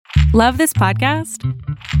Love this podcast?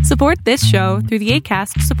 Support this show through the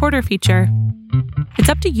Acast supporter feature. It's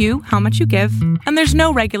up to you how much you give, and there's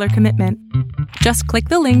no regular commitment. Just click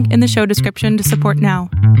the link in the show description to support now.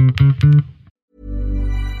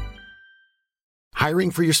 Hiring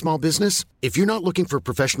for your small business? If you're not looking for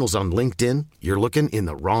professionals on LinkedIn, you're looking in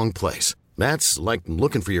the wrong place. That's like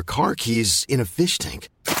looking for your car keys in a fish tank.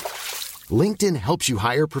 LinkedIn helps you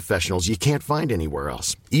hire professionals you can't find anywhere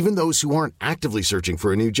else, even those who aren't actively searching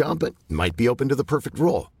for a new job but might be open to the perfect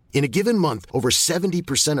role. In a given month, over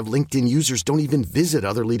 70% of LinkedIn users don't even visit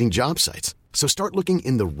other leading job sites. So start looking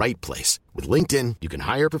in the right place. With LinkedIn, you can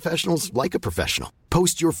hire professionals like a professional.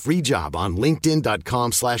 Post your free job on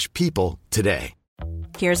linkedin.com/people today.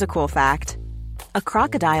 Here's a cool fact. A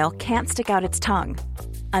crocodile can't stick out its tongue.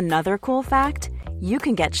 Another cool fact, you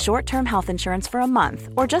can get short-term health insurance for a month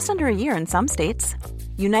or just under a year in some states.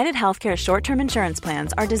 United Healthcare short-term insurance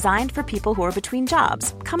plans are designed for people who are between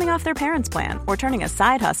jobs, coming off their parents' plan, or turning a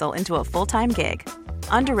side hustle into a full-time gig.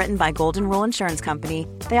 Underwritten by Golden Rule Insurance Company,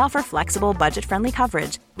 they offer flexible, budget-friendly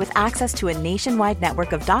coverage with access to a nationwide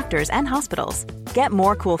network of doctors and hospitals. Get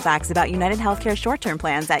more cool facts about United Healthcare short-term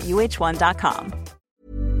plans at uh1.com.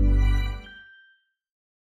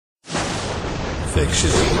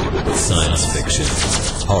 Fiction, science fiction,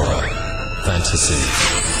 horror, fantasy,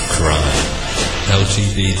 crime,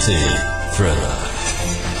 LGBT, thriller.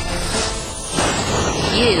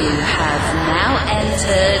 You have now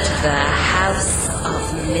entered the House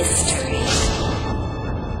of Mystery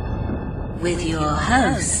with your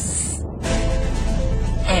hosts,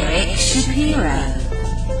 Eric Shapiro,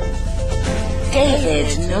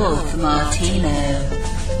 David North Martino,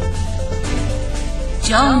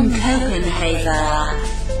 John Copenhaver,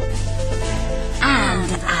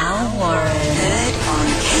 and Al Warren. Heard on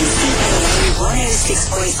KCAA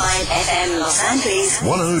 106.5 FM Los Angeles,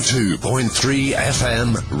 102.3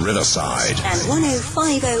 FM Riverside, and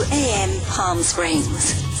 105.0 AM Palm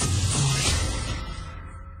Springs.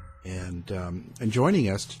 And joining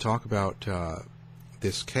us to talk about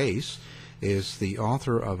this case is the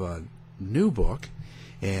author of a new book,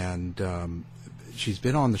 and she's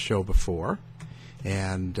been on the show before.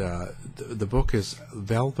 And the book is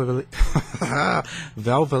Valvalie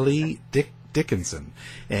Dickinson,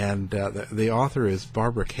 and the author is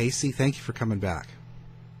Barbara Casey. Thank you for coming back.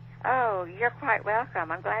 Oh, you're quite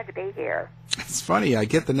welcome. I'm glad to be here. It's funny, I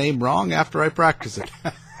get the name wrong after I practice it.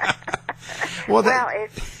 Well,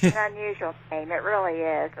 it's an unusual name. It really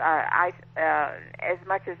is. As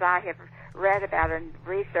much as I have read about and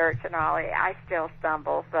researched and all, I still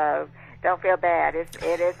stumble, so don't feel bad. It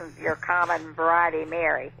isn't your common variety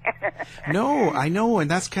Mary. No, I know,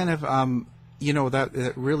 and that's kind of,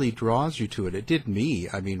 that really draws you to it. It did me.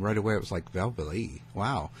 I mean, right away it was like, Valvalie.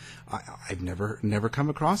 Wow. I've never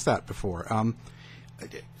come across that before.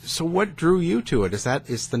 So what drew you to it?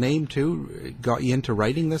 Is the name, too, got you into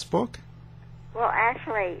writing this book? Well,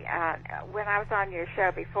 actually, when I was on your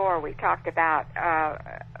show before, we talked about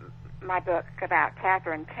my book about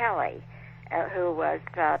Catherine Kelly, who was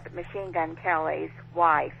Machine Gun Kelly's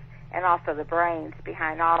wife, and also the brains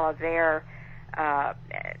behind all of their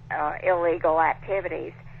illegal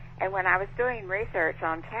activities. And when I was doing research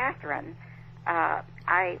on Catherine,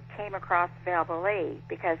 I came across Valvalie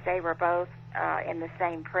because they were both in the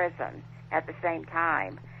same prison at the same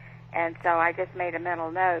time. And so I just made a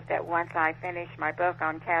mental note that once I finished my book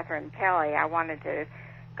on Catherine Kelly, I wanted to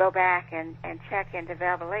go back and check into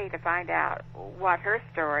Valvalie to find out what her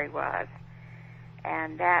story was.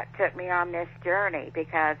 And that took me on this journey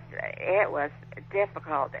because it was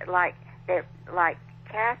difficult. Like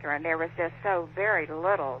Catherine, there was just so very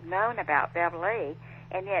little known about Valvalie,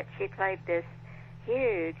 and yet she played this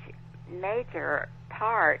huge, major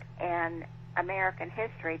part in American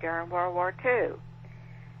history during World War II.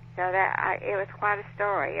 So it was quite a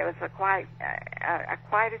story. It was quite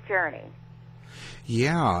a journey.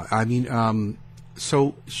 Yeah, I mean,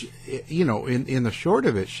 so she, in the short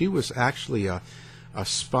of it, she was actually a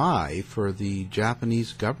spy for the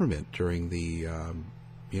Japanese government during the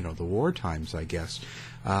the war times, I guess.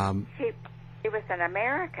 She was an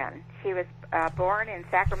American. She was born in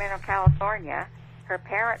Sacramento, California. Her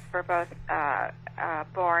parents were both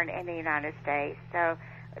born in the United States, so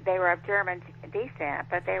they were of German descent,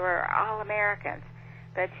 but they were all Americans.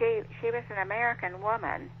 But she was an American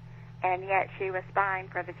woman, and yet she was spying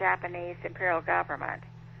for the Japanese imperial government.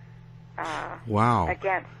 Wow.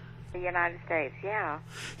 Against the United States, yeah.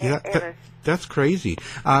 That's crazy.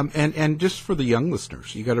 And just for the young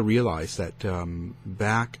listeners, you got to realize that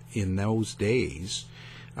back in those days,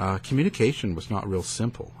 communication was not real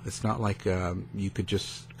simple. It's not like you could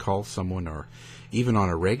just call someone, or even on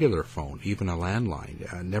a regular phone, even a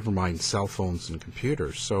landline, never mind cell phones and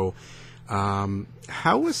computers. So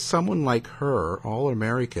how was someone like her,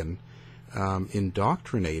 all-American,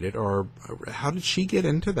 indoctrinated, or how did she get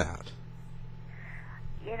into that?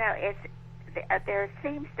 You know, there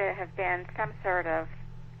seems to have been some sort of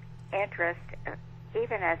interest,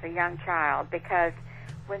 even as a young child, because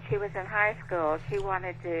when she was in high school, she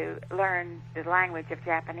wanted to learn the language of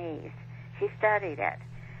Japanese. She studied it,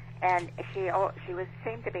 and she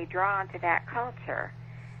seemed to be drawn to that culture.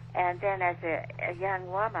 And then as a young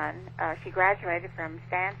woman, she graduated from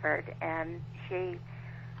Stanford, and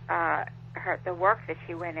the work that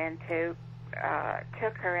she went into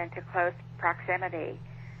took her into close proximity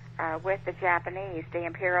with the Japanese, the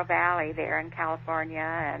Imperial Valley there in California,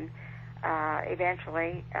 and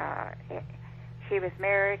eventually she was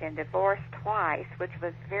married and divorced twice, which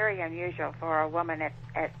was very unusual for a woman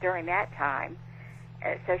during that time.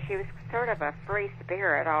 So she was sort of a free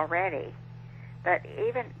spirit already. But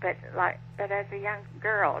as a young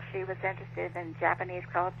girl, she was interested in Japanese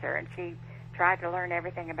culture, and she tried to learn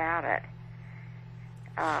everything about it.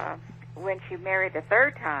 When she married the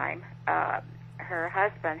third time, her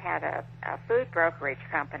husband had a food brokerage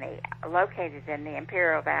company located in the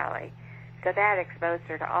Imperial Valley. So that exposed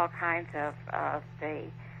her to all kinds of the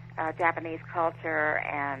Japanese culture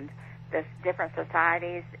and the different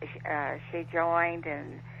societies she joined,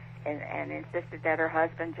 and insisted that her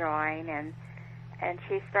husband join, and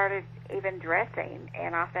she started even dressing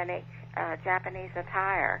in authentic Japanese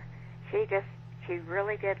attire. She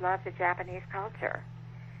really did love the Japanese culture.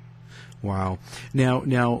 Wow.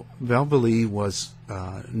 Now Valvoline was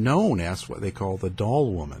known as what they call the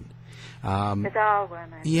doll woman. The doll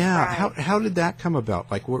woman. Yeah. Right. How did that come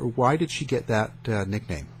about? Like, why did she get that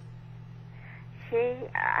nickname? She,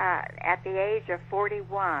 at the age of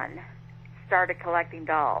 41, started collecting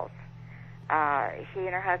dolls. She and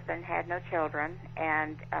her husband had no children,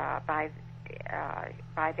 and by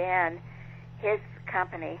then his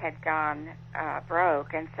company had gone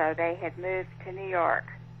broke, and so they had moved to New York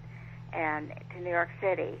and to New York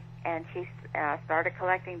City, and she started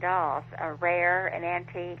collecting dolls, rare and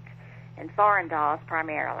antique and foreign dolls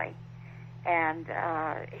primarily. And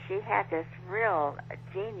she had this real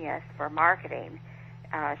genius for marketing.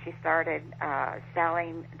 She started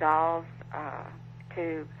selling dolls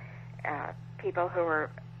to people who were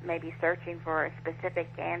maybe searching for a specific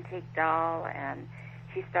antique doll, and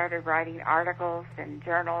she started writing articles in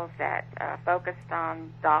journals that focused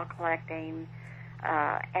on doll collecting,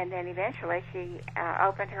 and then eventually she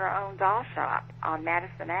opened her own doll shop on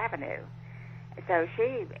Madison Avenue. So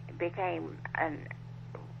she became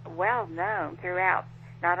well known throughout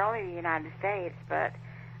not only the United States but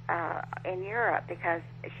in Europe, because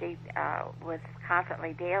she was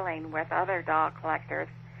constantly dealing with other doll collectors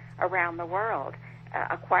around the world,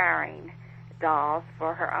 acquiring dolls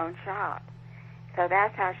for her own shop. So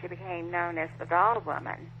that's how she became known as the doll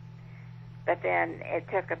woman. But then it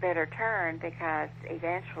took a bitter turn, because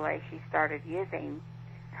eventually she started using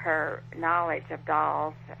her knowledge of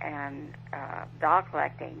dolls and doll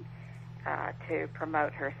collecting to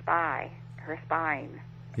promote her spying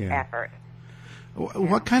effort.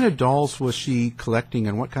 What kind of dolls was she collecting,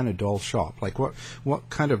 and what kind of doll shop? Like, what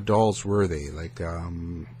kind of dolls were they? Like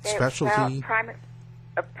specialty?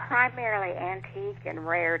 Well, primarily antique and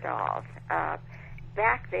rare dolls.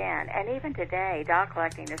 Back then, and even today, doll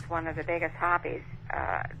collecting is one of the biggest hobbies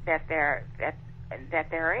that there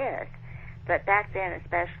is. But back then,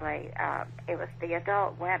 especially, it was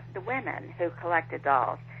the women who collected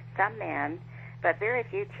dolls. Some men, but very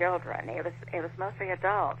few children. It was mostly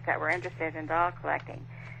adults that were interested in doll collecting.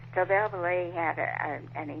 So Valvoline had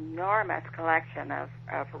an enormous collection of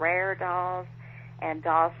rare dolls and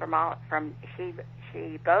dolls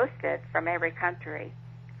she boasted from every country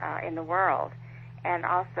in the world, and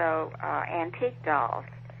also antique dolls.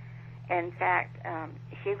 In fact,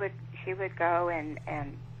 she would go and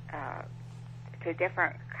to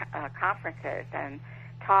different conferences and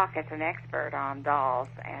talk as an expert on dolls.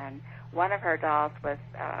 And one of her dolls was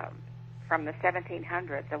from the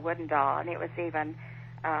 1700s, a wooden doll, and it was even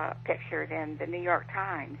pictured in the New York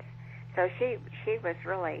Times. So she was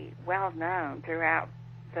really well known throughout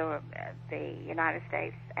the United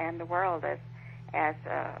States and the world as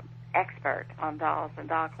an expert on dolls and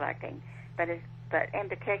doll collecting, but in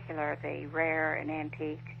particular the rare and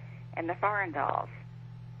antique and the foreign dolls.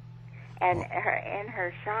 And in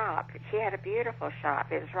her shop, she had a beautiful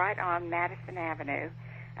shop. It was right on Madison Avenue,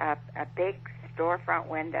 a big storefront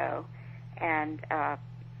window, and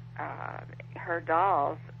her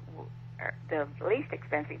dolls the least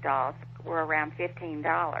expensive dolls were around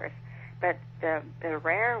 $15, but the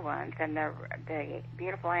rare ones and the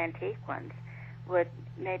beautiful antique ones would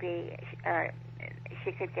maybe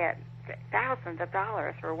she could get thousands of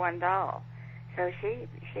dollars for one doll. So she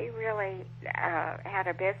really had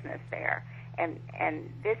a business there, and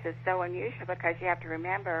this is so unusual because you have to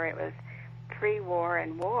remember it was pre-war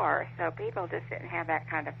and war, so people just didn't have that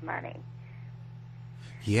kind of money.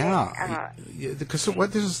 Yeah, because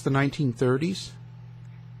what, this is the 1930s?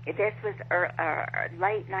 This was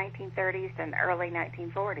late 1930s and early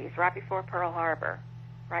 1940s, right before Pearl Harbor.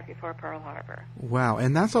 Wow,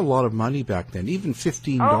 and that's a lot of money back then, even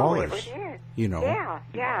 $15. Oh, it is. You know.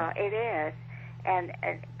 Yeah, it is. And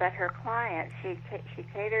but her clients, she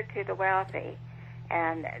catered to the wealthy,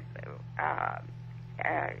 and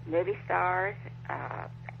movie stars,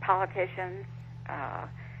 politicians,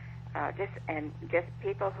 just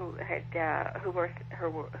people who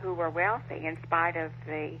were wealthy in spite of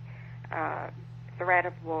the threat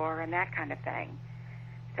of war and that kind of thing.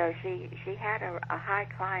 So she had a high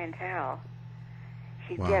clientele.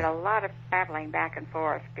 She did a lot of traveling back and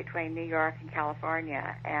forth between New York and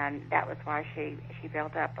California, and that was why she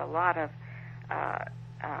built up a lot of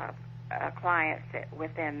clients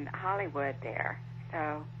within Hollywood there.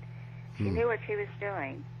 So she knew what she was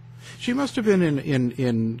doing. She must have been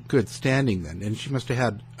in good standing then, and she must have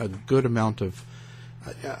had a good amount of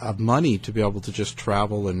money to be able to just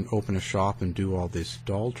travel and open a shop and do all this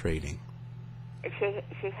doll trading.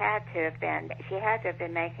 She had to have been. She had to have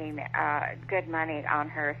been making good money on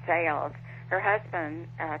her sales. Her husband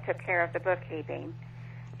took care of the bookkeeping,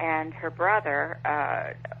 and her brother,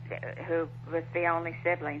 who was the only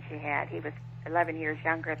sibling she had, he was 11 years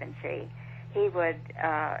younger than she. He would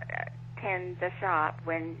tend the shop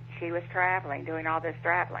when she was traveling, doing all this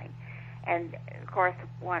traveling. And of course,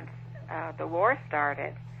 once the war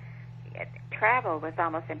started, travel was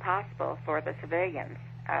almost impossible for the civilians.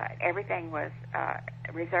 Everything was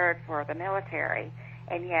reserved for the military,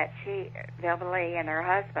 and yet Velva Lee and her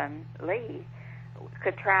husband, Lee,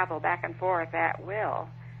 could travel back and forth at will.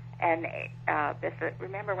 And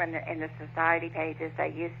remember when in the society pages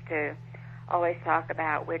they used to always talk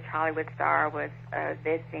about which Hollywood star was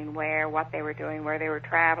visiting where, what they were doing, where they were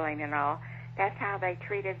traveling and all. That's how they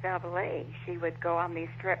treated Velva Lee. She would go on these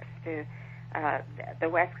trips to the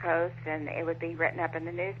West Coast, and it would be written up in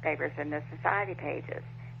the newspapers and the society pages.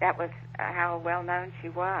 That was how well known she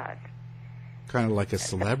was. Kind of like a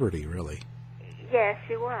celebrity, really. Yes,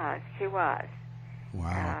 she was. She was.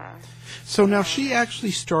 Wow. So now she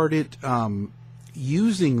actually started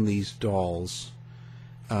using these dolls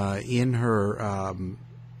in her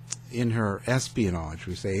espionage,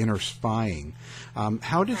 we say, in her spying.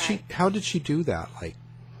 How did she do that? Like,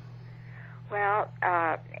 well,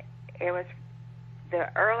 it was the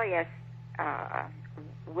earliest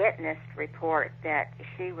witnessed report that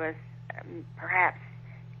she was perhaps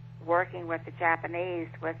working with the Japanese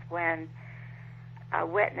was when a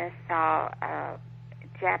witness saw a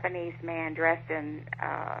Japanese man dressed in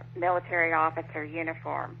military officer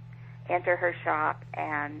uniform enter her shop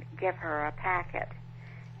and give her a packet.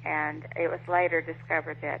 And it was later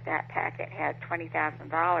discovered that that packet had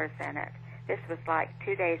 $20,000 in it. This was like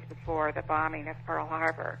 2 days before the bombing of Pearl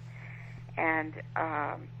Harbor. And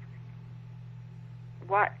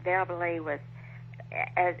what Velva Lee was,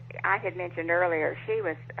 as I had mentioned earlier, she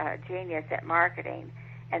was a genius at marketing.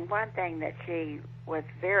 And one thing that she was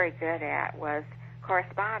very good at was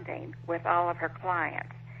corresponding with all of her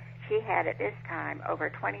clients. She had at this time over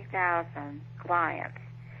 20,000 clients,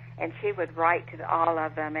 and she would write to all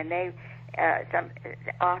of them, and they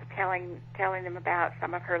telling them about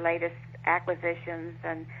some of her latest acquisitions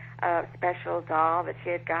and a special doll that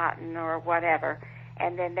she had gotten or whatever,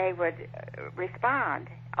 and then they would respond,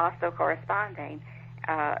 also corresponding.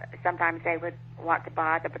 Sometimes they would want to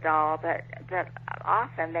buy the doll, but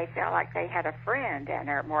often they felt like they had a friend in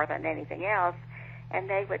her more than anything else, and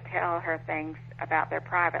they would tell her things about their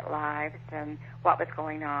private lives and what was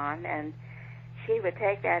going on, and she would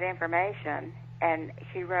take that information, and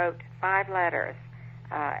she wrote 5 letters.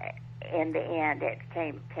 In the end, it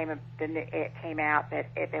came out that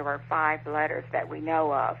there were 5 letters that we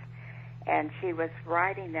know of, and she was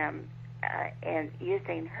writing them and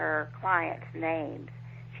using her clients' names.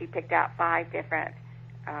 She picked out 5 different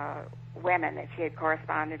women that she had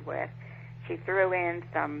corresponded with. She threw in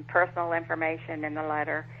some personal information in the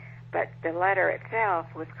letter, but the letter itself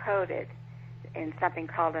was coded in something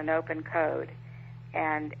called an open code,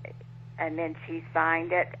 and then she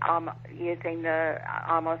signed it using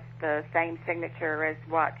almost the same signature as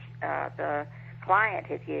what the client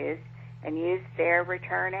had used, and used their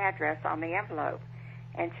return address on the envelope.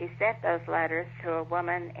 and she sent those letters to a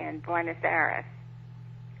woman in Buenos Aires,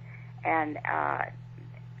 and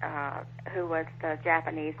who was the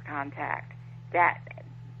Japanese contact. That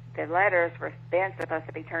the letters were then supposed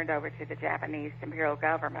to be turned over to the Japanese imperial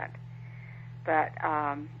government, but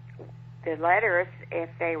the letters, if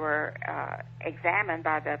they were examined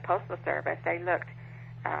by the Postal Service, they looked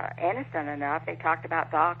innocent enough. They talked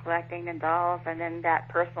about doll collecting and dolls, and then that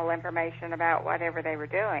personal information about whatever they were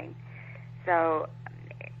doing. So,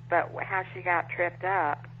 but how she got tripped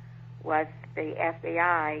up was the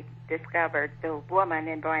FBI discovered the woman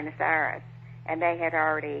in Buenos Aires, and they had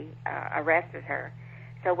already arrested her.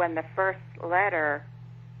 So when the first letter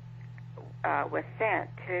was sent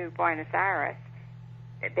to Buenos Aires,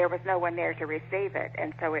 there was no one there to receive it,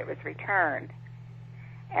 and so it was returned.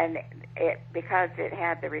 And because it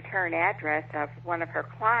had the return address of one of her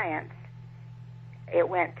clients, it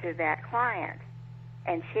went to that client.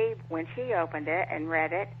 And when she opened it and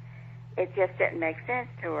read it, it just didn't make sense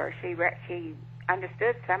to her. She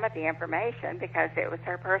understood some of the information because it was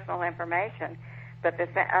her personal information, but the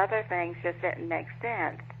other things just didn't make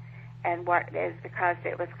sense. And what is because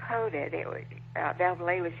it was coded. Velvet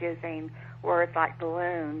Lee was using words like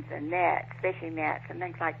balloons and nets, fishing nets, and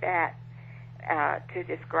things like that to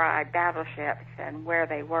describe battleships and where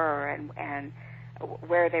they were and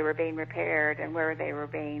where they were being repaired and where they were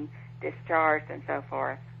being discharged and so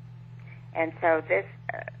forth. And so this,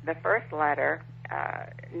 the first letter,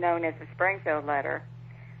 known as the Springfield letter,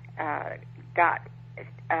 got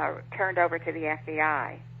turned over to the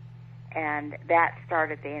FBI, and that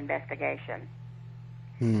started the investigation.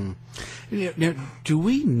 Now, do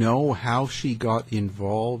we know how she got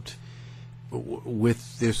involved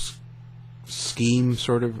with this scheme?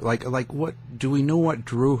 Sort of like what do we know? What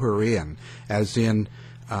drew her in? As in,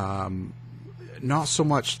 not so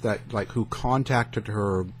much that like who contacted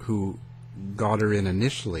her, who got her in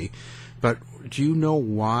initially, but do you know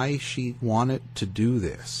why she wanted to do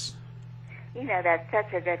this? You know, that's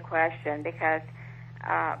such a good question because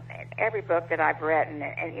every book that I've written,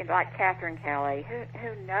 and you know, like Catherine Kelly,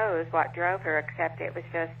 who knows what drove her, except it was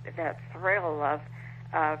just the thrill of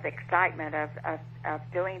excitement of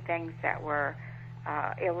doing things that were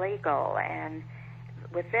illegal. And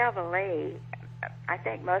with Velvet Lee, I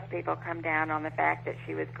think most people come down on the fact that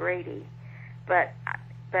she was greedy, but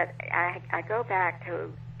I go back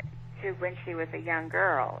to when she was a young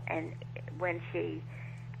girl and when she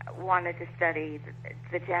wanted to study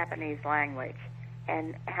the Japanese language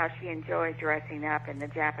and how she enjoyed dressing up in the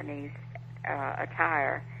Japanese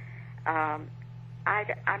attire. I'm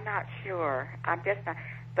not sure. I'm just not.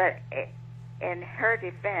 But in her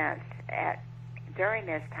defense, during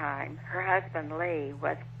this time, her husband Lee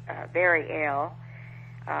was very ill.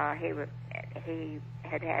 He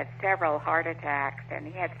had had several heart attacks, and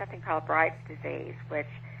he had something called Bright's disease, which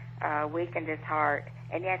weakened his heart.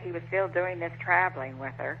 And yet he was still doing this traveling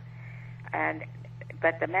with her.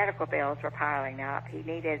 But the medical bills were piling up. He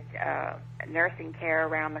needed nursing care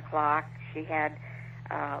around the clock. She had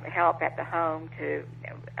help at the home to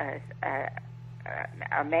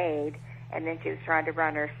a maid, and then she was trying to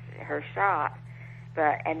run her shop,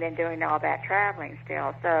 and then doing all that traveling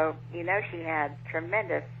still. So, you know, she had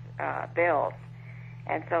tremendous bills.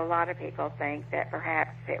 And so a lot of people think that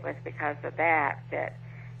perhaps it was because of that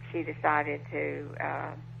she decided to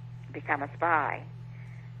become a spy.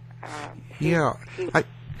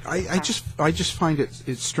 I just find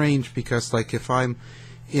it's strange because, like, if I'm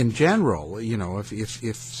in general, you know,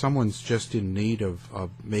 if someone's just in need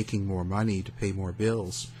of making more money to pay more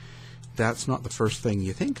bills, that's not the first thing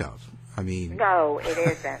you think of. I mean, no, it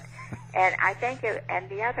isn't. And I think, and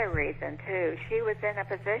the other reason too, she was in a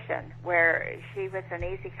position where she was an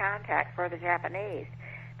easy contact for the Japanese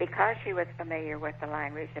because she was familiar with the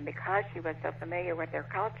language and because she was so familiar with their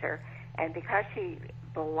culture and because she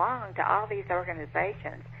belonged to all these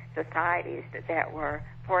organizations, societies that were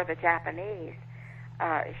for the Japanese.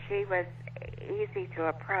 She was easy to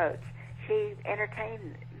approach. She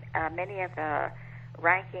entertained many of the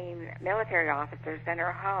ranking military officers in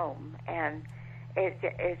her home, and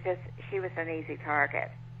it's just she was an easy target,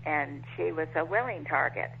 and she was a willing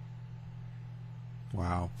target.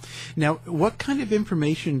 Wow. Now, what kind of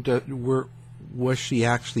information was she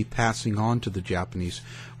actually passing on to the Japanese?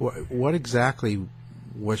 What exactly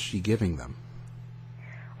was she giving them?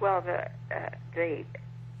 Well, the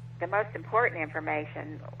most important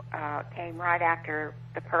information came right after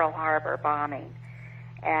the Pearl Harbor bombing.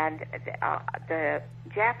 And the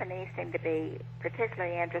Japanese seemed to be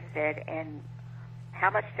particularly interested in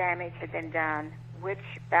how much damage had been done, which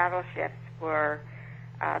battleships were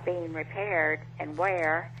being repaired and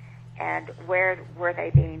where were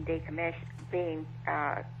they being decommissioned, being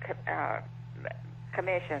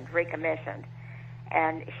recommissioned,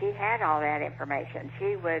 and she had all that information.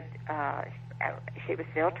 She was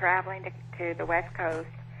still traveling to the West Coast,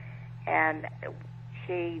 and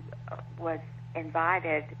she was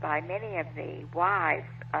invited by many of the wives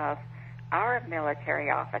of our military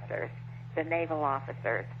officers, the naval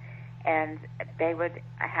officers, and they would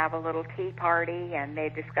have a little tea party, and they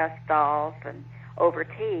discussed dolls and over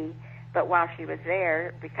tea. But while she was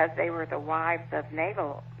there, because they were the wives of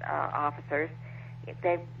naval officers,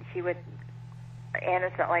 she would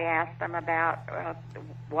innocently ask them about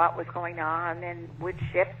what was going on and which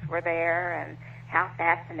ships were there and how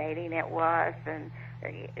fascinating it was, and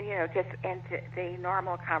just into the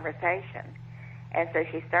normal conversation. And so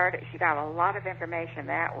she got a lot of information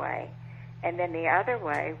that way. And then the other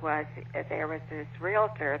way was there was this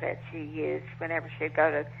realtor that she used whenever she'd go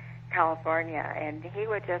to California, and he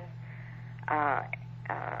would just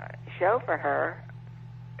show for her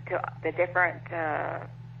to the different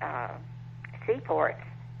seaports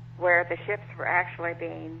where the ships were actually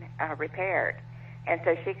being repaired. And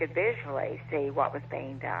so she could visually see what was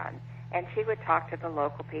being done. And she would talk to the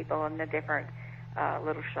local people in the different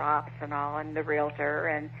little shops and all, and the realtor,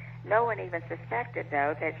 and no one even suspected,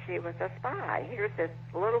 though, that she was a spy. Here's this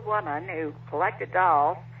little woman who collected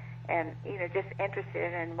dolls and, just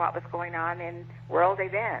interested in what was going on in world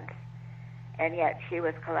events. And yet she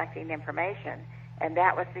was collecting information, and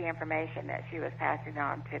that was the information that she was passing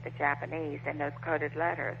on to the Japanese in those coded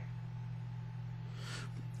letters.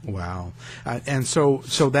 Wow. And so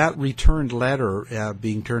that returned letter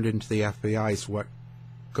being turned into the FBI is what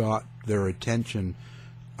got their attention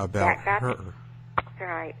about her.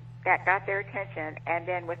 Right. That got their attention, and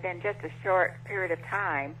then within just a short period of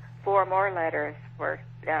time, 4 more letters were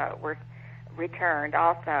returned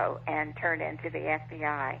also and turned into the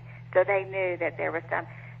FBI. So they knew that there was some.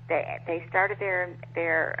 They started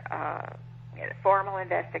their formal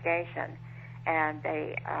investigation, and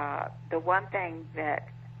the one thing that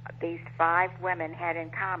these 5 women had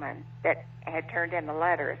in common that had turned in the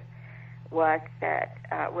letters was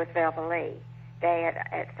Velva Lee. They had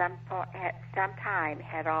at some time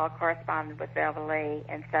had all corresponded with Velva Lee,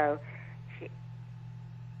 and so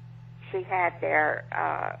she had their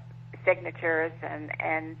signatures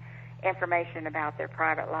and information about their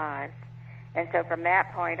private lives. And so from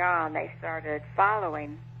that point on, they started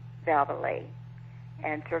following Velva Lee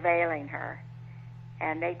and surveilling her.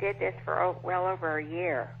 And they did this for well over a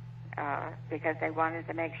year because they wanted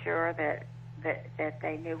to make sure that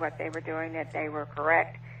they knew what they were doing, that they were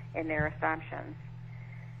correct in their assumptions.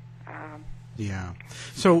 Yeah.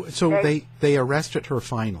 So they arrested her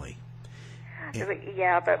finally.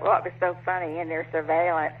 Yeah, but what was so funny in their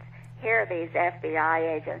surveillance, here are these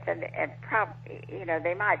FBI agents, and probably,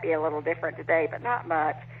 they might be a little different today, but not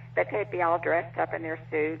much, but they'd be all dressed up in their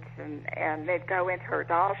suits, and they'd go into her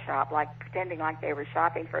doll shop, like pretending like they were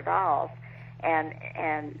shopping for dolls, and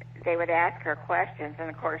they would ask her questions, and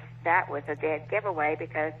of course that was a dead giveaway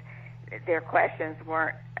because their questions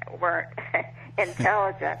weren't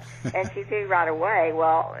intelligent. And she knew right away,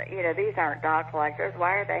 well, these aren't doll collectors.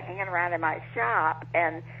 Why are they hanging around in my shop?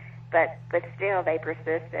 But still they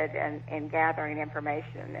persisted in gathering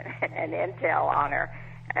information and intel on her.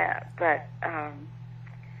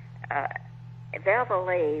 Velva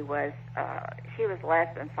Lee was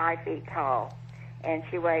less than 5 feet tall, and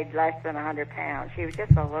she weighed less than 100 pounds. She was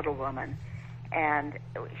just a little woman, and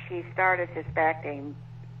she started suspecting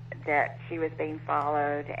that she was being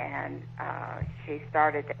followed, and she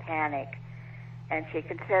started to panic, and she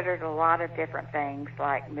considered a lot of different things,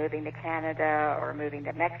 like moving to Canada or moving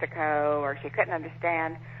to Mexico, or she couldn't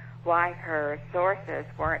understand why her sources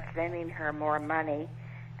weren't sending her more money.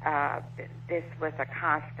 This was a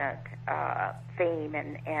constant theme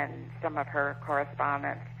in some of her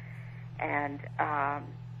correspondence, and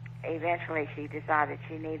eventually she decided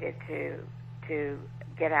she needed to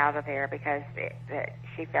get out of there because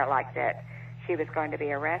she felt like that she was going to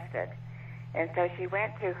be arrested. And so she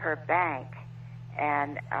went to her bank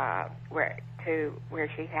and where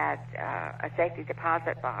she had a safety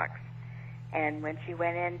deposit box. And when she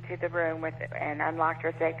went into the room and unlocked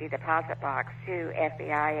her safety deposit box, 2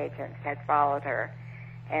 FBI agents had followed her,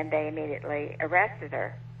 and they immediately arrested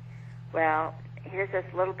her. Well, here's this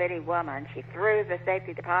little bitty woman. She threw the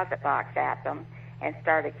safety deposit box at them and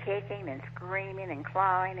started kicking and screaming and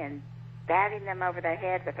clawing and batting them over the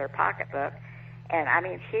head with her pocketbook. And,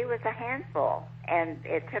 she was a handful. And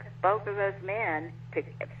it took both of those men to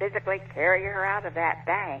physically carry her out of that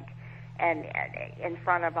bank and in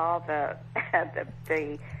front of all the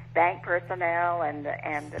bank personnel and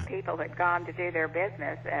the people that had gone to do their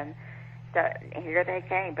business. And So here they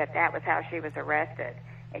came, but that was how she was arrested,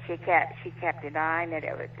 and she kept denying that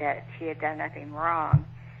that she had done nothing wrong,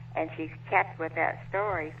 and she kept with that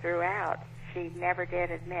story throughout. She never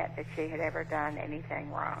did admit that she had ever done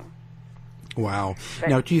anything wrong. Wow. But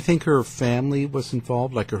now, do you think her family was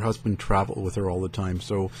involved? Like her husband traveled with her all the time,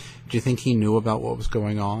 so do you think he knew about what was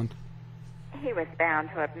going on? he was bound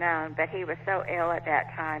to have known, but he was so ill at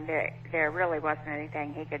that time that there really wasn't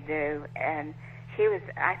anything he could do. And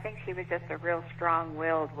I think she was just a real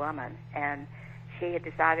strong-willed woman, and she had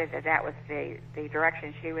decided that that was the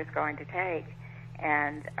direction she was going to take.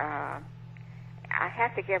 And I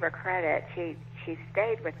have to give her credit. She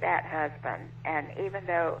stayed with that husband, and even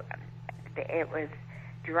though it was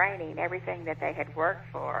draining everything that they had worked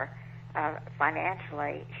for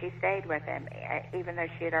financially, she stayed with him, even though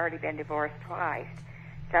she had already been divorced twice.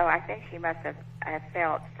 So I think she must have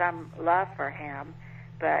felt some love for him,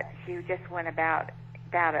 but she just went about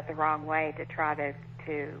it the wrong way to try to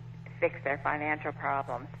fix their financial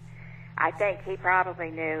problems. I think he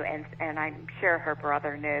probably knew, and I'm sure her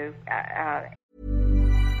brother knew.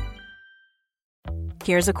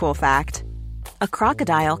 Here's a cool fact. A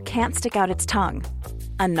crocodile can't stick out its tongue.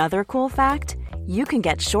 Another cool fact, you can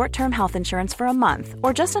get short-term health insurance for a month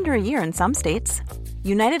or just under a year in some states.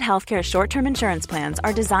 United Healthcare short-term insurance plans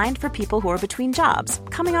are designed for people who are between jobs,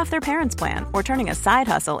 coming off their parents' plan, or turning a side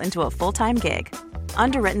hustle into a full-time gig.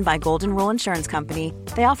 Underwritten by Golden Rule Insurance Company,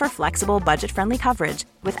 they offer flexible, budget-friendly coverage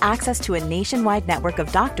with access to a nationwide network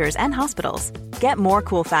of doctors and hospitals. Get more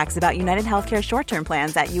cool facts about United Healthcare short-term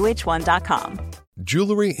plans at uh1.com.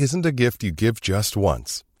 Jewelry isn't a gift you give just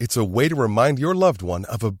once. It's a way to remind your loved one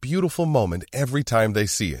of a beautiful moment every time they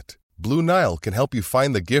see it. Blue Nile can help you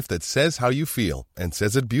find the gift that says how you feel and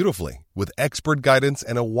says it beautifully, with expert guidance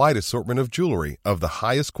and a wide assortment of jewelry of the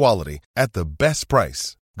highest quality at the best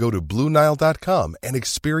price. Go to BlueNile.com and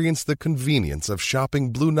experience the convenience of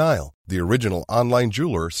shopping Blue Nile, the original online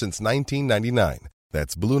jeweler since 1999.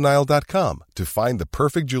 That's BlueNile.com to find the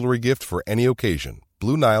perfect jewelry gift for any occasion.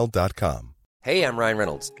 BlueNile.com. Hey, I'm Ryan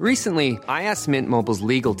Reynolds. Recently, I asked Mint Mobile's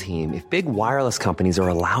legal team if big wireless companies are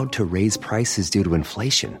allowed to raise prices due to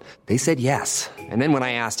inflation. They said yes. And then when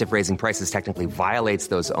I asked if raising prices technically violates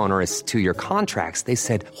those onerous two-year contracts, they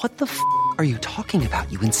said, "What the f*** are you talking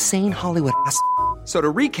about, you insane Hollywood ass?" So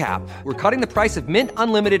to recap, we're cutting the price of Mint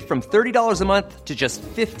Unlimited from $30 a month to just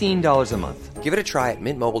 $15 a month. Give it a try at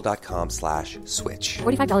mintmobile.com/switch.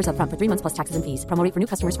 $45 up front for 3 months plus taxes and fees. Promo rate for new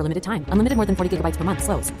customers for limited time. Unlimited more than 40 gigabytes per month.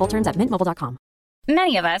 Slows full terms at mintmobile.com.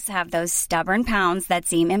 Many of us have those stubborn pounds that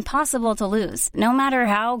seem impossible to lose, no matter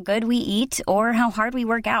how good we eat or how hard we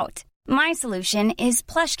work out. My solution is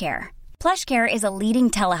PlushCare. PlushCare is a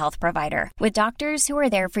leading telehealth provider with doctors who are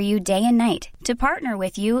there for you day and night to partner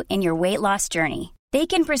with you in your weight loss journey. They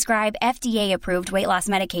can prescribe FDA-approved weight loss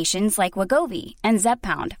medications like Wegovy and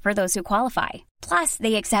Zepbound for those who qualify. Plus,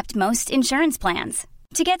 they accept most insurance plans.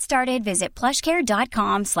 To get started, visit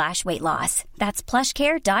plushcare.com/weightloss. That's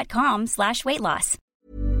plushcare.com/weightloss.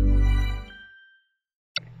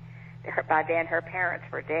 By then, her parents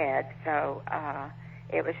were dead, so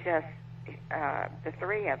it was just the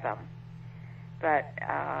three of them. But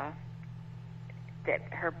that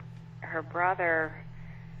her brother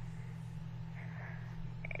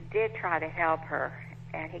did try to help her,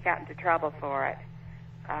 and he got into trouble for it.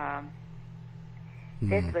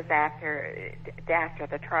 This was after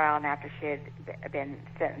the trial and after she had been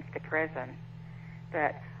sentenced to prison.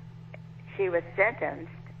 But she was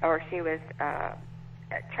sentenced, or she was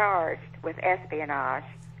charged with espionage,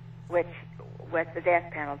 which was the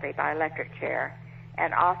death penalty by electric chair,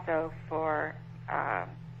 and also for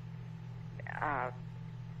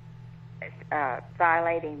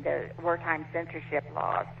violating the wartime censorship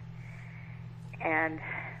laws. And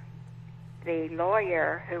the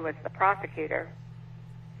lawyer who was the prosecutor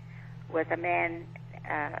was a man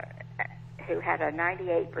who had a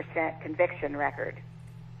 98% conviction record.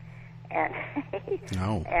 And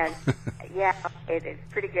and yeah, it is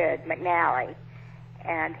pretty good, McNally.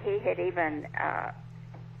 And he had even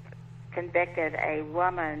convicted a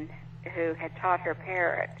woman who had taught her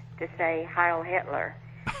parrot to say Heil Hitler,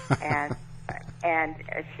 and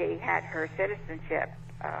she had her citizenship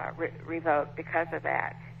revoked because of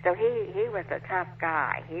that. So he was a tough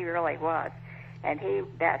guy. He really was, and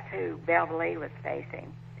that's who Valvoline was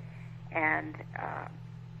facing. And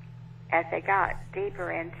as they got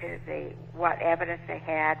deeper into what evidence they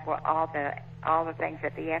had, all the things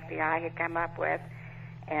that the FBI had come up with,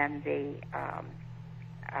 and the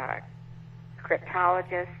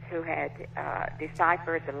cryptologists who had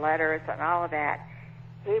deciphered the letters and all of that,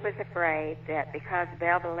 he was afraid that because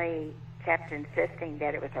Valvoline kept insisting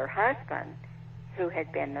that it was her husband, who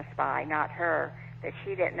had been the spy, not her, that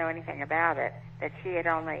she didn't know anything about it, that she had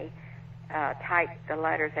only typed the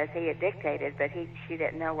letters as he had dictated, but she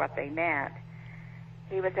didn't know what they meant.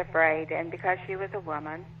 He was afraid, and because she was a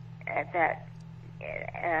woman, that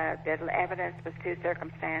the evidence was too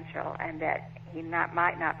circumstantial, and that he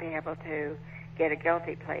might not be able to get a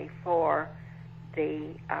guilty plea for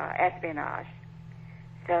the espionage.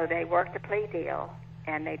 So they worked a plea deal,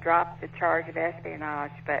 and they dropped the charge of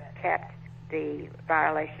espionage, but kept the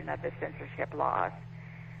violation of the censorship laws,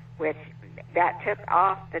 which that took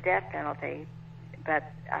off the death penalty. But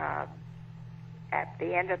at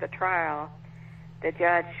the end of the trial, the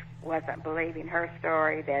judge wasn't believing her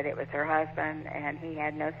story that it was her husband, and he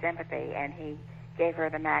had no sympathy, and he gave her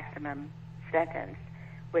the maximum sentence,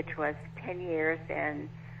 which was 10 years in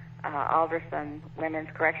Alderson Women's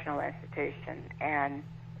Correctional Institution and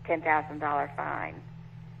 $10,000 fine.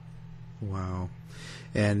 Wow.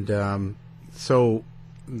 And so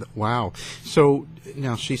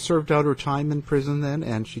now she served out her time in prison then,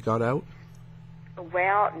 and she got out?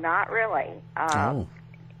 Well, not really.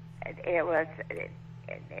 It was...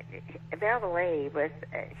 Beverly was,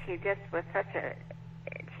 she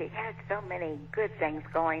had so many good things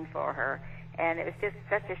going for her, and it was just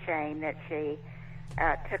such a shame that she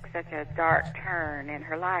took such a dark turn in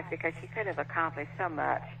her life, because she could have accomplished so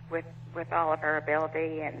much with all of her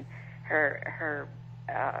ability and her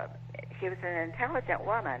she was an intelligent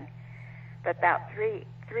woman. But about three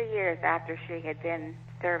years after she had been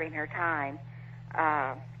serving her time,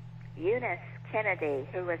 Eunice Kennedy,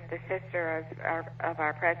 who was the sister of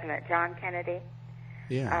our president, John Kennedy,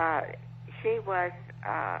 she went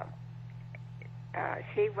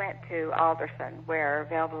to Alderson, where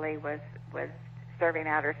Velvely was serving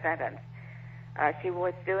out her sentence. She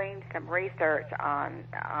was doing some research on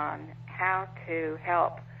how to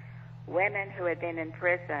help women who had been in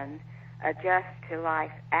prison adjust to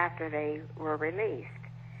life after they were released.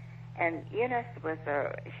 And Eunice was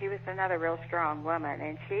another real strong woman,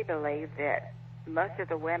 and she believed that most of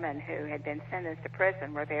the women who had been sentenced to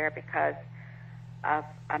prison were there because of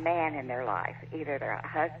a man in their life, either their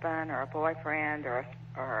husband or a boyfriend or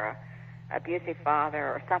a abusive father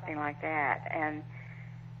or something like that. And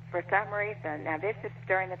for some reason, now this is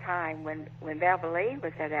during the time when Beverly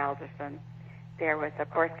was at Alderson, there was, of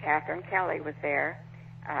course, Catherine Kelly was there,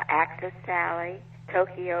 Axis Sally,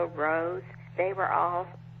 Tokyo Rose. They were all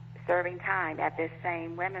serving time at this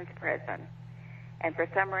same women's prison. And for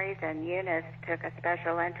some reason, Eunice took a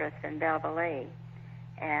special interest in Beverly,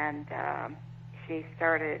 and she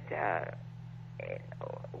started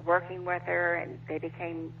working with her, and they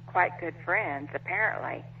became quite good friends,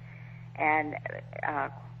 apparently. And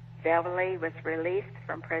Beverly was released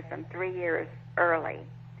from prison 3 years early.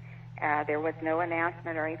 There was no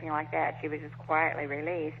announcement or anything like that. She was just quietly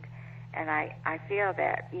released. And I feel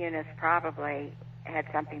that Eunice probably had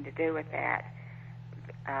something to do with that.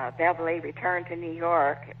 Beverly returned to New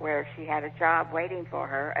York, where she had a job waiting for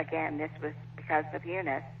her. Again, this was because of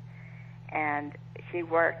Eunice. And she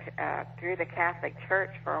worked through the Catholic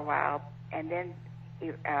Church for a while, and then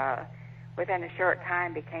within a short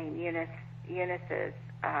time became Eunice's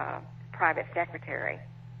private secretary.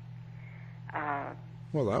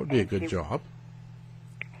 Well, that would be a good job.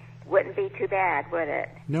 Wouldn't be too bad, would it?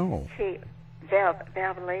 No.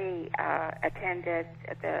 Beverly attended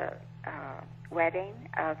the wedding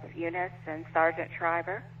of Eunice and Sergeant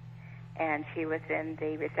Shriver, and she was in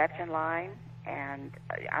the reception line, and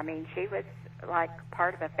I mean, she was like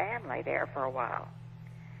part of the family there for a while.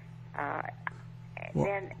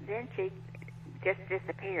 Then she just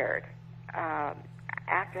disappeared.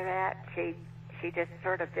 After that, she just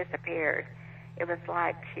sort of disappeared. It was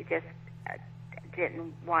like she just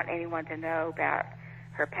didn't want anyone to know about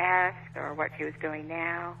her past or what she was doing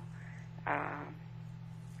now.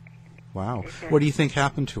 Wow. What do you think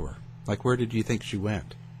happened to her? Like, where did you think she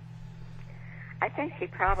went? I think she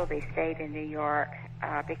probably stayed in New York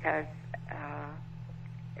because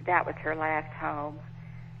that was her last home.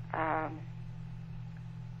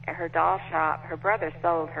 Her doll shop, her brother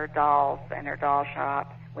sold her dolls and her doll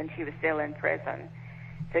shop when she was still in prison.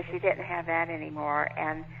 So she didn't have that anymore,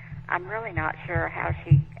 and I'm really not sure how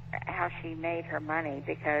she made her money,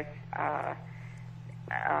 because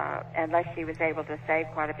unless she was able to save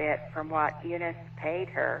quite a bit from what Eunice paid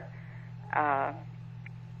her, I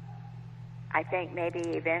think maybe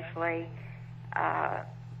eventually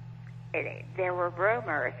there were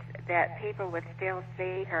rumors that people would still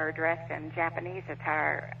see her dressed in Japanese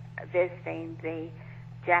attire visiting the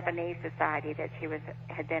Japanese society that she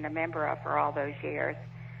had been a member of for all those years.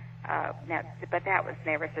 But that was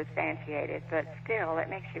never substantiated. But still, it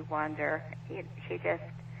makes you wonder. She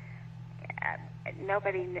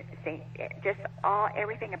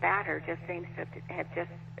everything about her just seems to have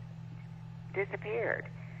just disappeared.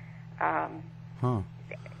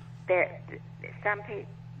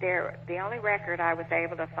 The only record I was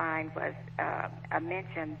able to find was a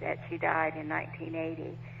mention that she died in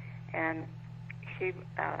 1980, and she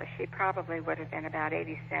probably would have been about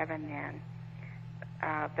 87 then.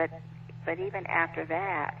 But even after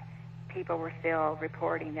that, people were still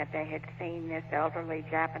reporting that they had seen this elderly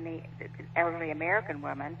American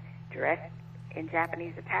woman dressed in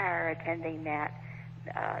Japanese attire attending that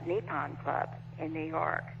Nippon Club in New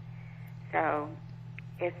York. So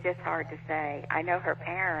it's just hard to say. I know her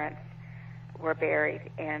parents were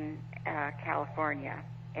buried in California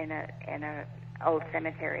in a old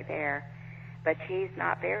cemetery there, but she's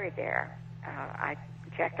not buried there. I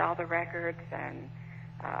checked all the records and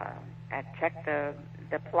I checked the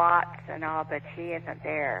plots and all, but she isn't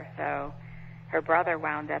there. So her brother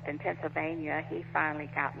wound up in Pennsylvania. He finally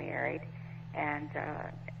got married, and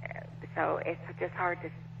so it's just hard to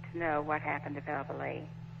know what happened to Velva Lee.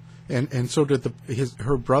 And so did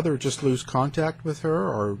her brother just lose contact with her,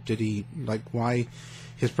 or did he, like, why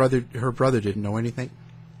her brother didn't know anything?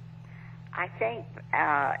 I think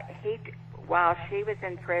while she was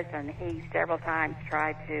in prison, he several times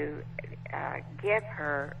tried to give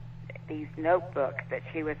her these notebooks that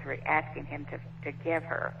she was asking him to give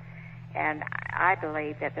her. And I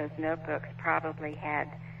believe that those notebooks probably had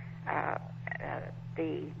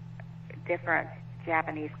the different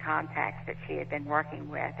Japanese contacts that she had been working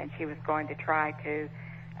with, and she was going to try to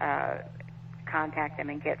contact them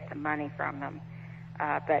and get some money from them.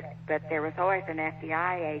 But there was always an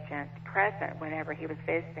FBI agent present whenever he was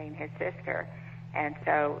visiting his sister, and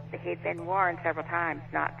so he'd been warned several times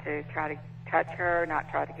not to try to touch her, not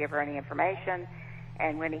try to give her any information,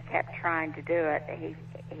 and when he kept trying to do it,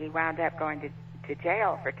 he wound up going to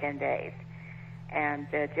jail for 10 days, and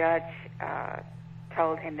the judge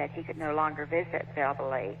told him that he could no longer visit Velva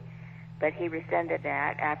Lee, but he rescinded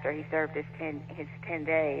that after he served his 10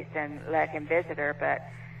 days and let him visit her. But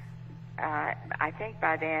I think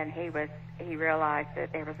by then he realized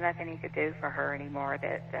that there was nothing he could do for her anymore.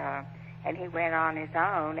 And he went on his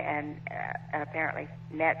own and apparently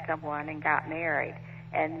met someone and got married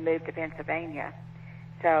and moved to Pennsylvania.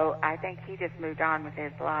 So I think he just moved on with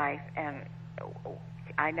his life. And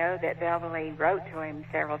I know that Velva Lee wrote to him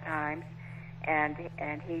several times, and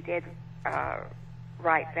he did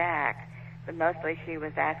write back, but mostly she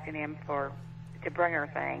was asking him to bring her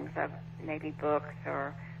things, of maybe books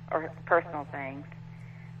or personal things.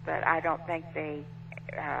 But I don't think they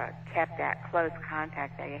kept that close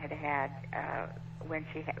contact they had when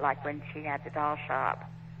she had the doll shop.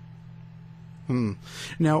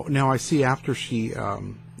 Now I see after she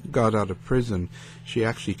got out of prison, she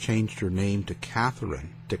actually changed her name to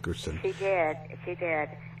Catherine Dickerson. She did.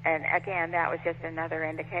 And again, that was just another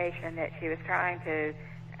indication that she was trying to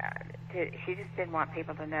she just didn't want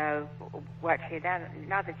people to know what she had done.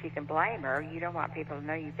 Not that you can blame her. You don't want people to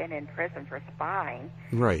know you've been in prison for spying.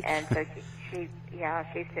 Right. And so she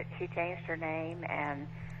changed her name and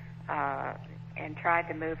tried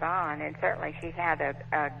to move on. And certainly she had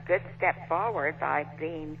a good step forward by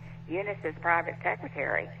being Eunice's private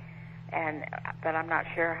secretary. But I'm not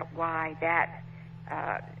sure why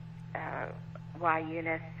why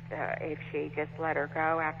Eunice, if she just let her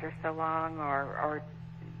go after so long, or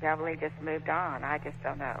Velva Lee just moved on. I just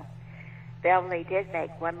don't know. Velva Lee did make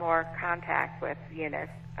one more contact with Eunice,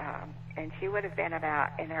 and she would have been about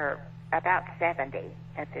 70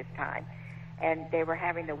 at this time, and they were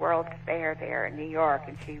having the World's Fair there in New York,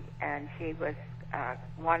 and she was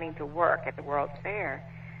wanting to work at the World's Fair,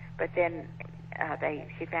 but then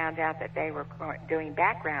she found out that they were doing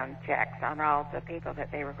background checks on all the people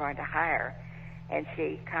that they were going to hire. And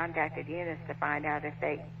she contacted Eunice to find out if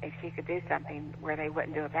she could do something where they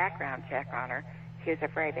wouldn't do a background check on her. She was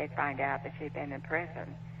afraid they'd find out that she'd been in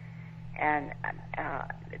prison. And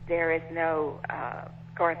there is no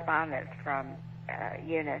correspondence from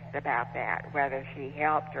Eunice about that, whether she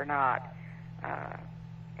helped or not.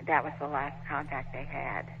 That was the last contact they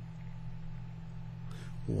had.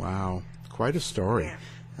 Wow, quite a story.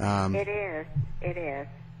 Yeah. It is.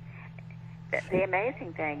 The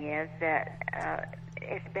amazing thing is that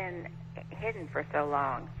it's been hidden for so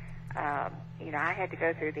long. I had to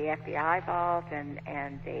go through the FBI vault and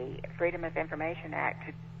the Freedom of Information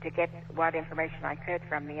Act to get what information I could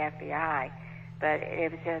from the FBI. But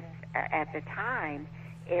it was just, at the time,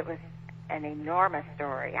 it was an enormous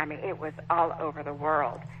story. I mean, it was all over the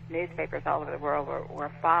world. Newspapers all over the world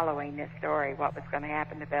were following this story, what was going to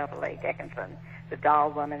happen to Velva Lee Dickerson, the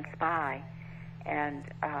doll woman spy. And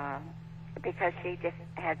because she just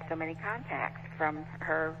had so many contacts from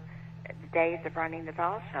her days of running the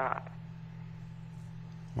doll shop.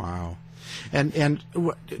 Wow. And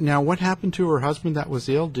now what happened to her husband that was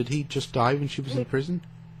ill? Did he just die when she was in prison?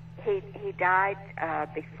 He died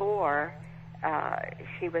before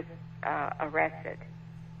she was arrested.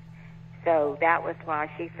 So that was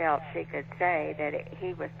why she felt she could say that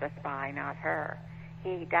he was the spy, not her.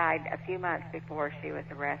 He died a few months before she was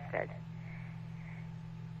arrested.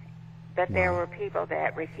 But there were people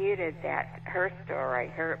that refuted her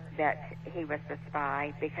story, that he was the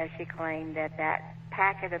spy, because she claimed that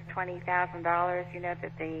packet of $20,000,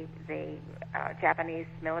 that the Japanese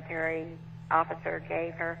military officer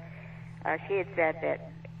gave her, she had said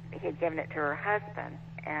that he had given it to her husband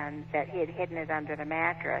and that he had hidden it under the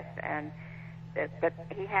mattress, but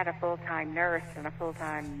he had a full-time nurse and a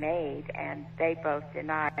full-time maid, and they both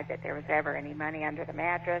denied that there was ever any money under the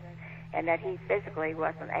mattress, and that he physically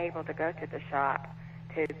wasn't able to go to the shop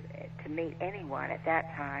to meet anyone at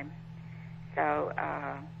that time. So,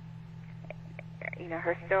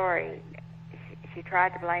 her story, she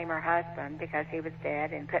tried to blame her husband because he was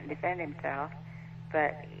dead and couldn't defend himself,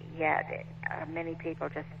 but yet many people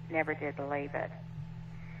just never did believe it.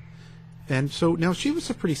 And so now she was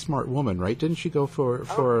a pretty smart woman, right? Didn't she go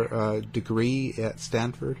for a degree at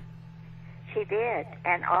Stanford? She did,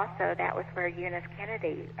 and also that was where Eunice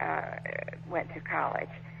Kennedy went to college.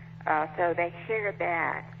 So they shared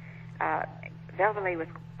that. Velva Lee was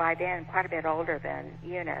by then quite a bit older than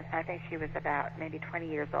Eunice. I think she was about maybe 20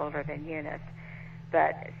 years older than Eunice.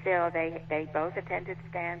 But still, they both attended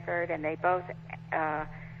Stanford, and they both...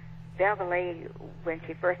 Velva Lee, when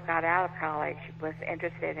she first got out of college, was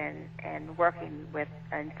interested in working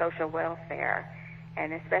in social welfare,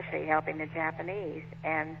 and especially helping the Japanese.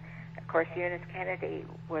 And of course, Eunice Kennedy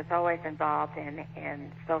was always involved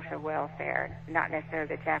in social welfare, not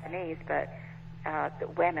necessarily the Japanese, but the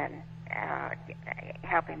women,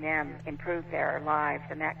 helping them improve their lives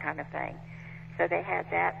and that kind of thing. So they had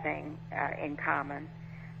that thing in common.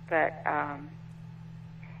 But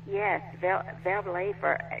yes, Velva Lee,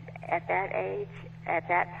 at that age, at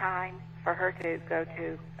that time, for her to go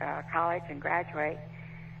to college and graduate,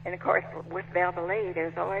 and of course with Velva Lee,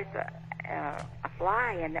 there's always a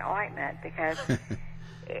fly in the ointment, because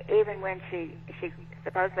even when she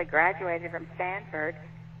supposedly graduated from Stanford,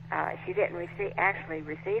 she didn't actually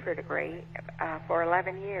receive her degree for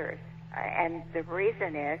 11 years. And the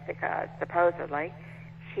reason is because supposedly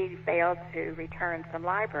she failed to return some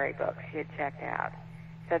library books she had checked out.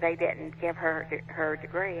 So they didn't give her her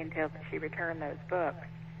degree until she returned those books.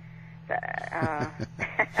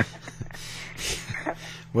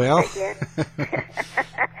 Well,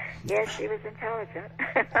 yes, she was intelligent.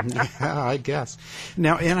 Yeah, I guess.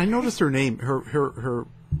 Now, and I noticed her name, her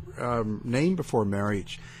name before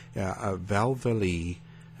marriage, Velva Lee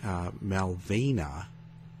Malvina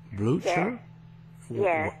Blutzer.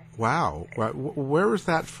 Yes. Wow. Where was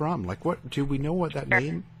that from? Like, what do we know what that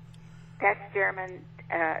name? That's German.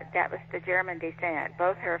 That was the German descent.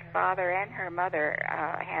 Both her father and her mother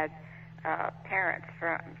had parents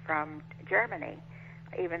from Germany,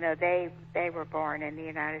 even though they were born in the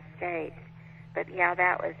United States. But yeah,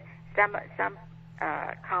 that was some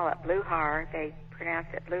call it Bluhar. They pronounce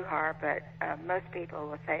it Bluhar, but most people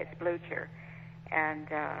will say it's Blutzer. And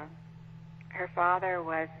her father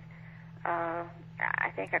was,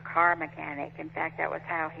 I think, a car mechanic. In fact, that was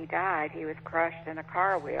how he died. He was crushed in a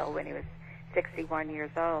car wheel when he was 61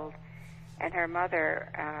 years old. And her mother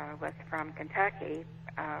was from Kentucky,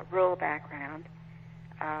 rural background,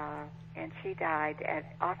 and she died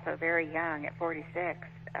also very young, at 46,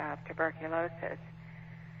 of tuberculosis.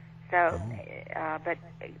 So,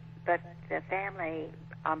 but the family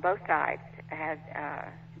on both sides had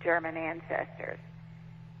German ancestors,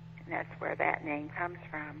 and that's where that name comes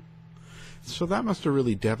from. So that must have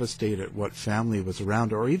really devastated what family was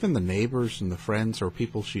around, or even the neighbors and the friends or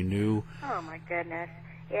people she knew. Oh my goodness!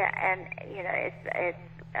 Yeah, and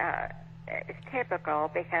it's typical,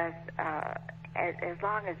 because as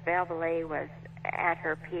long as Velva Lee was at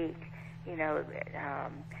her peak,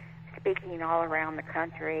 speaking all around the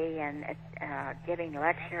country and giving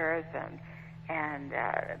lectures and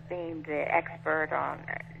being the expert on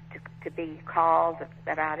to be called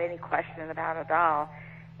about any question about a doll.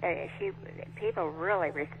 People really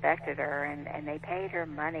respected her, and they paid her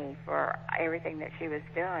money for everything that she was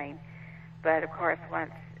doing. But of course,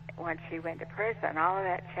 once she went to prison, all of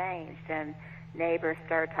that changed, and neighbors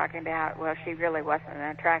started talking about, well, she really wasn't an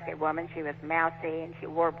attractive woman. She was mousy, and she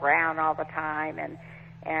wore brown all the time, and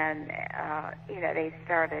they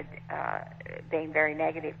started being very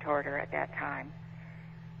negative toward her at that time.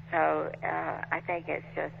 So I think it's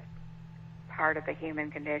just part of the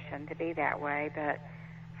human condition to be that way, but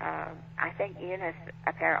I think Eunice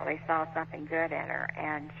apparently saw something good in her,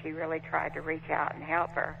 and she really tried to reach out and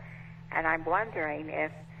help her. And I'm wondering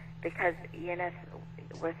if, because Eunice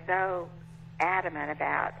was so adamant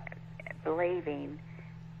about believing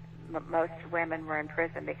most women were in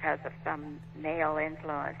prison because of some male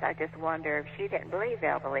influence, I just wonder if she didn't believe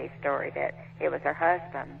Beverly's story, that it was her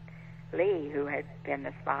husband, Lee, who had been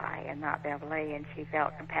the spy and not Beverly, and she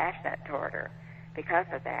felt compassionate toward her because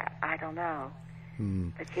of that. I don't know.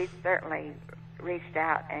 But she certainly reached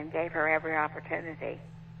out and gave her every opportunity.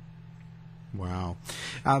 Wow.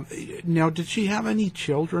 Now, did she have any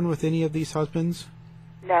children with any of these husbands?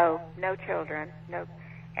 No children. No,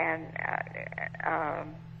 and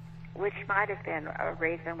which might have been a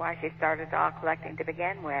reason why she started doll collecting to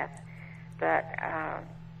begin with. But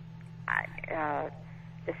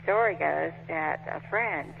the story goes that a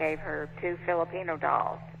friend gave her 2 Filipino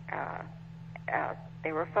dolls.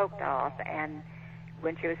 They were folk dolls, and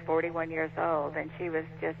when she was 41 years old, and she was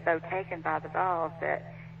just so taken by the dolls,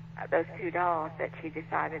 that those 2 dolls, that she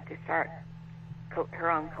decided to start her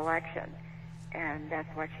own collection, and that's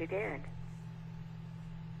what she did.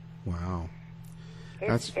 Wow.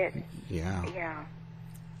 Yeah.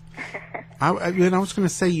 I was going to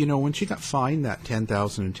say, when she got fined that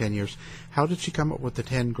 $10,000 in 10 years, how did she come up with the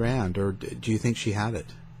 $10,000, or do you think she had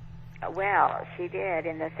it? Well, she did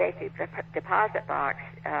in the safety deposit box.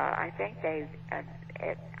 I think there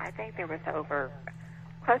was over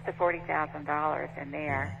close to $40,000 in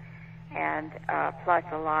there, and plus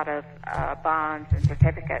a lot of bonds and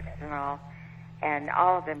certificates and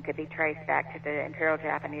all of them could be traced back to the Imperial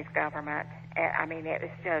Japanese government. I mean, it was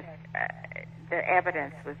just the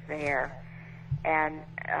evidence was there, and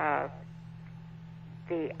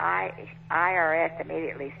the IRS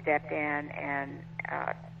immediately stepped in and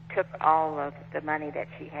took all of the money that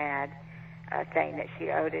she had, saying that she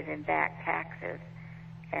owed it in back taxes.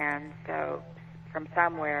 And so from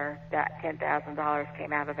somewhere, that $10,000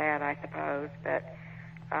 came out of that, I suppose. But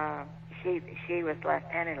she was left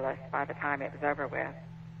penniless by the time it was over with.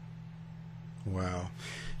 Wow.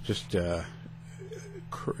 Just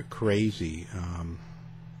crazy.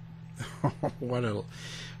 What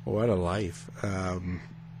a life.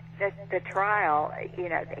 The trial,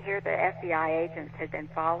 here the FBI agents had been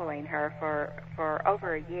following her for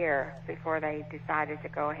over a year before they decided to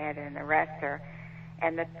go ahead and arrest her,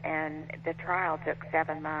 and the trial took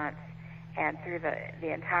 7 months, and through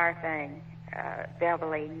the entire thing,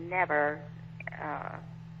 Beverly never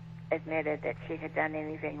admitted that she had done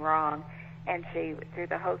anything wrong, and through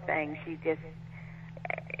the whole thing, she just,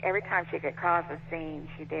 every time she could cause a scene,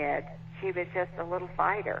 she did. She was just a little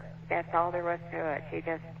fighter. That's all there was to it. She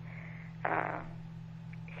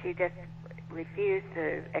just refused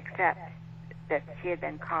to accept that she had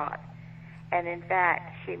been caught. And in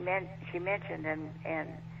fact, she mentioned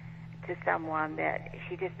to someone that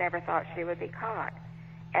she just never thought she would be caught.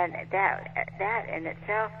 And that in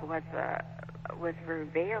itself was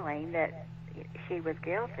revealing that she was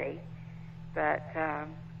guilty. But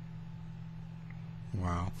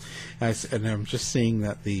wow. And I'm just seeing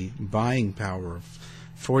that the buying power of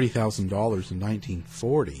 $40,000 in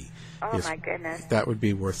 1940. Oh, my goodness. That would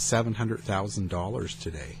be worth $700,000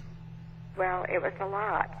 today. Well, it was a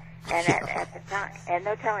lot. And at the time, and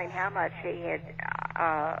no telling how much she had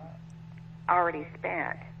already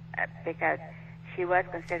spent, because she was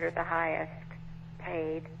considered the highest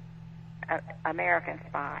paid American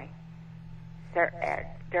spy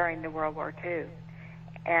during the World War II.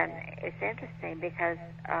 And it's interesting because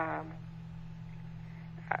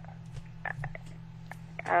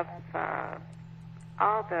of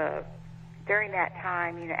all the, during that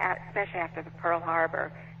time, especially after the Pearl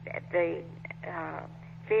Harbor, the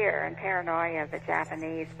fear and paranoia of the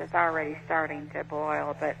Japanese was already starting to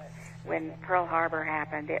boil. But when Pearl Harbor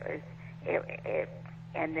happened, it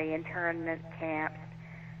and the internment camps,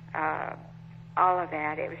 all of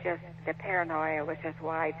that, it was just, the paranoia was just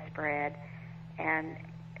widespread. And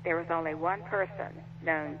there was only one person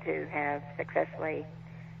known to have successfully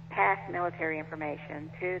passed military information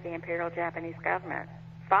to the Imperial Japanese government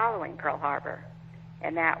following Pearl Harbor,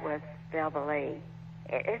 and that was Belva Lee.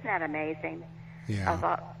 Isn't that amazing?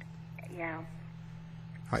 Yeah. Yeah.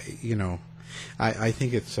 I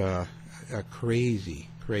think it's a crazy.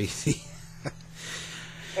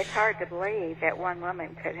 It's hard to believe that one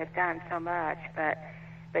woman could have done so much, but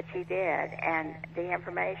she did, and the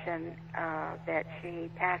information that she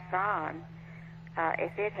passed on,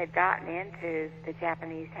 if it had gotten into the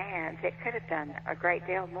Japanese hands, it could have done a great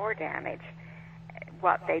deal more damage.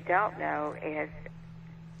 What they don't know is,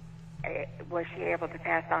 was she able to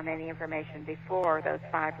pass on any information before those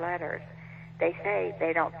 5 letters? they say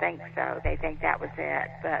they don't think so. They think that was it,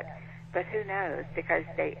 but who knows? Because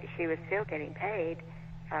she was still getting paid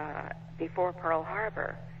before Pearl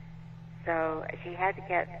Harbor, so she had to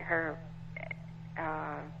get her.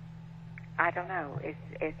 I don't know.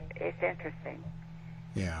 It's interesting.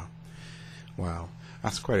 Yeah. Wow,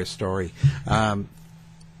 that's quite a story.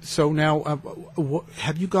 So now,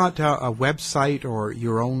 have you got a website or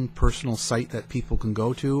your own personal site that people can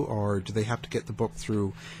go to, or do they have to get the book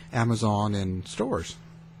through Amazon and stores?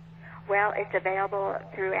 Well, it's available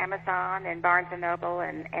through Amazon and Barnes & Noble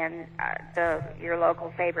and your local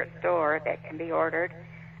favorite store that can be ordered.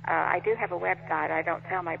 I do have a website. I don't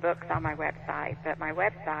sell my books on my website, but my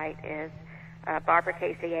website is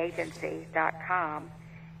BarbaraCaseyAgency.com.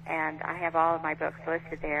 And I have all of my books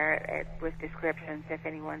listed there with descriptions if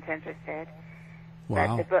anyone's interested.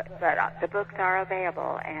 Wow. But the books are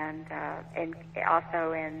available, and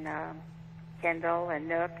also in Kindle and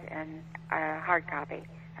Nook and hard copy,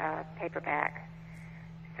 paperback.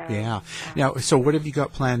 So, yeah. Now, so what have you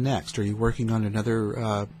got planned next? Are you working on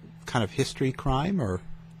another kind of history crime, or?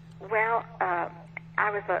 Well,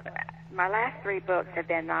 my last 3 books have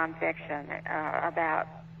been nonfiction about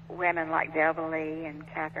women like Delva Lee and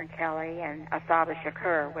Catherine Kelly and Assata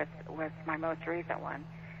Shakur was my most recent one,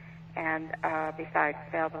 and besides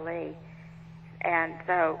Delva Lee. And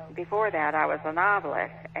so before that I was a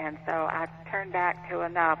novelist, and so I turned back to a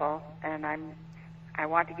novel, and I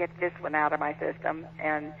want to get this one out of my system,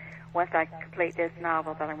 and once I complete this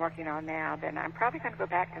novel that I'm working on now, then I'm probably going to go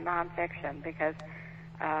back to nonfiction, because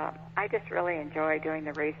I just really enjoy doing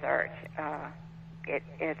the research.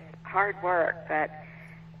 It's hard work, but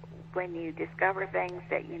when you discover things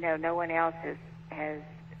that no one else has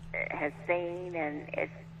seen, and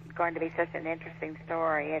it's going to be such an interesting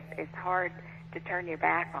story, it's hard to turn your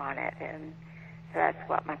back on it, and so that's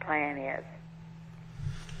what my plan is.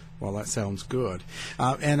 Well, that sounds good.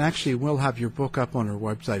 And actually, we'll have your book up on our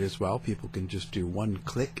website as well. People can just do one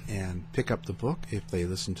click and pick up the book if they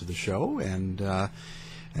listen to the show, and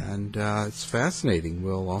it's fascinating.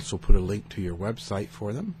 We'll also put a link to your website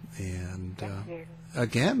for them, and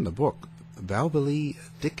again, the book, Valvalee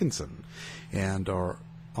Dickinson. And our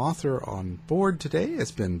author on board today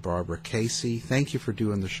has been Barbara Casey. Thank you for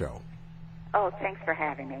doing the show. Oh, thanks for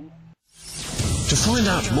having me. To find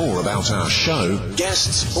out more about our show,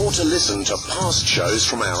 guests, or to listen to past shows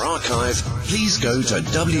from our archive, please go to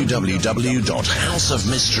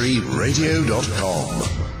www.houseofmysteryradio.com.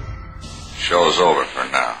 Show's over for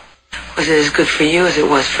now. Was it as good for you as it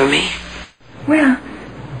was for me? Well,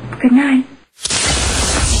 good night.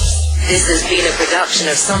 This has been a production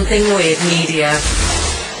of Something Weird Media.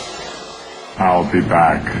 I'll be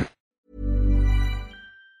back.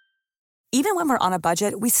 Even when we're on a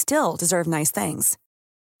budget, we still deserve nice things.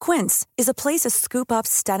 Quince is a place to scoop up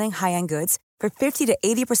stunning high-end goods for 50 to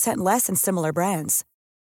 80% less than similar brands.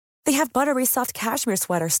 They have buttery soft cashmere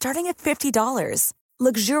sweaters starting at $50,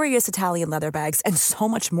 luxurious Italian leather bags, and so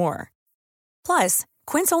much more. Plus,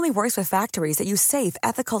 Quince only works with factories that use safe,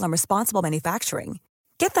 ethical, and responsible manufacturing.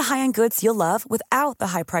 Get the high-end goods you'll love without the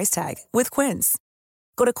high price tag with Quince.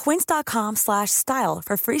 Go to quince.com/style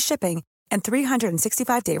for free shipping and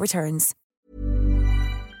 365-day returns.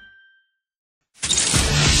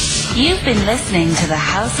 You've been listening to the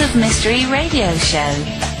House of Mystery radio show.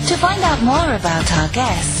 To find out more about our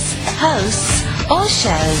guests, hosts, or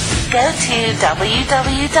shows, go to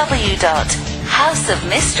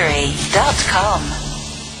www.houseofmystery.com.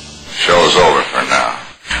 Show's over for now.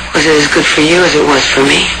 Was it as good for you as it was for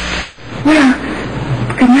me? Well,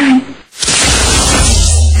 good night.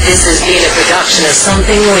 This has been a production of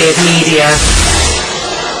Something Weird Media.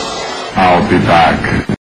 I'll be back.